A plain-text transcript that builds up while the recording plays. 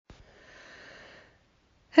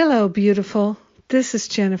Hello, beautiful. This is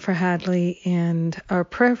Jennifer Hadley, and our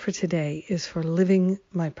prayer for today is for living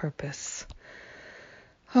my purpose.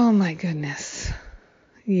 Oh my goodness.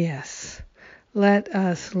 Yes. Let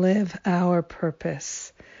us live our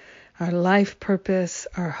purpose, our life purpose,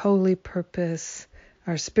 our holy purpose,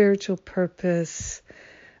 our spiritual purpose,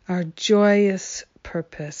 our joyous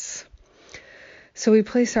purpose. So we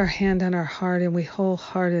place our hand on our heart and we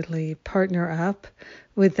wholeheartedly partner up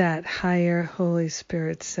with that higher Holy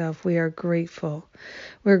Spirit self. We are grateful.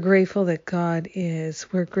 We're grateful that God is.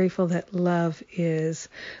 We're grateful that love is.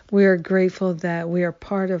 We are grateful that we are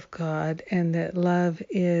part of God and that love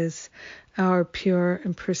is our pure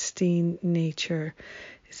and pristine nature,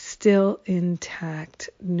 still intact,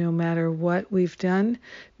 no matter what we've done,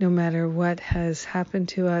 no matter what has happened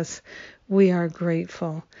to us. We are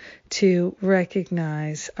grateful to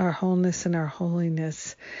recognize our wholeness and our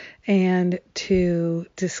holiness and to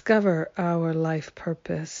discover our life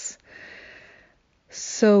purpose.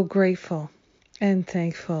 So grateful and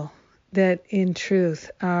thankful that in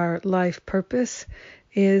truth our life purpose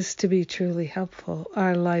is to be truly helpful.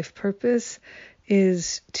 Our life purpose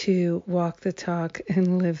is to walk the talk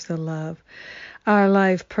and live the love. Our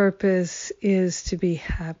life purpose is to be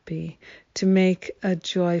happy, to make a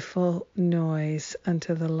joyful noise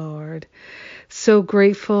unto the Lord. So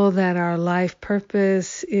grateful that our life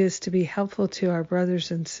purpose is to be helpful to our brothers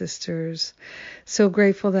and sisters. So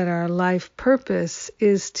grateful that our life purpose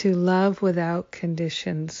is to love without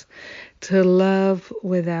conditions, to love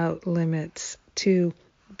without limits, to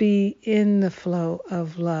be in the flow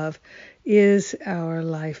of love is our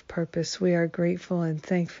life purpose. We are grateful and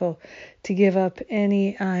thankful to give up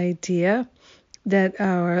any idea that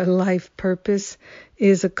our life purpose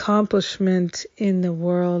is accomplishment in the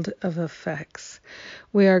world of effects.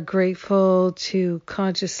 We are grateful to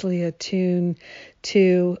consciously attune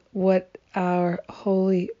to what our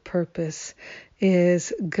holy purpose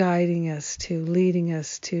is guiding us to, leading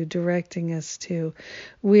us to, directing us to.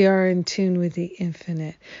 We are in tune with the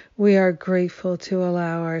infinite. We are grateful to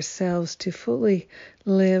allow ourselves to fully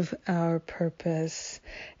live our purpose.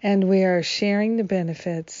 And we are sharing the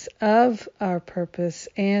benefits of our purpose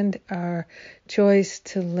and our choice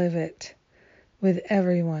to live it with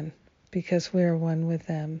everyone because we are one with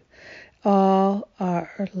them. All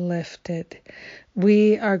are lifted.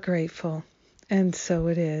 We are grateful. And so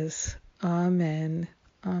it is. Amen.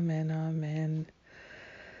 Amen. Amen.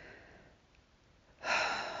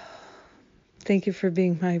 Thank you for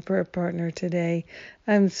being my prayer partner today.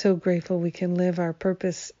 I'm so grateful we can live our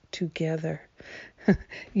purpose together,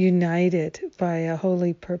 united by a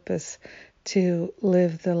holy purpose to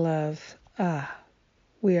live the love.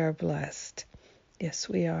 We are blessed. Yes,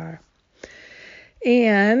 we are.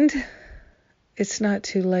 And it's not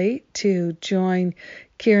too late to join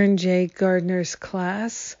Karen J. Gardner's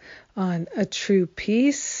class on A True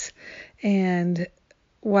Peace. And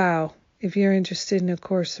wow, if you're interested in A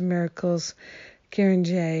Course in Miracles, Karen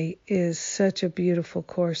J. is such a beautiful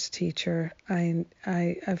course teacher. I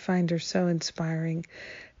find her so inspiring.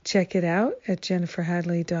 Check it out at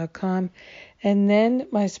jenniferhadley.com. And then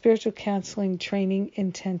my spiritual counseling training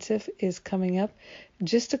intensive is coming up in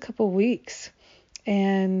just a couple weeks.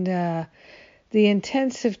 And the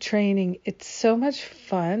intensive training, it's so much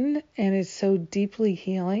fun and it's so deeply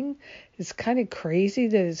healing. It's kind of crazy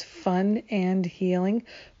that it's fun and healing,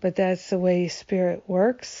 but that's the way Spirit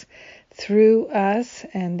works through us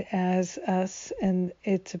and as us, and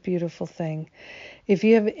it's a beautiful thing. If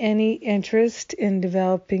you have any interest in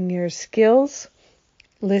developing your skills,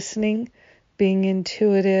 listening, being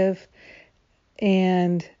intuitive,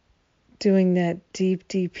 and doing that deep,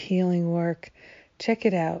 deep healing work, check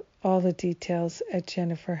it out. All the details at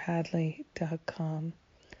jenniferhadley.com.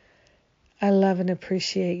 I love and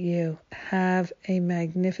appreciate you. Have a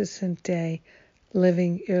magnificent day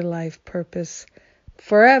living your life purpose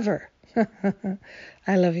forever.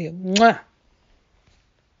 I love you. Mwah.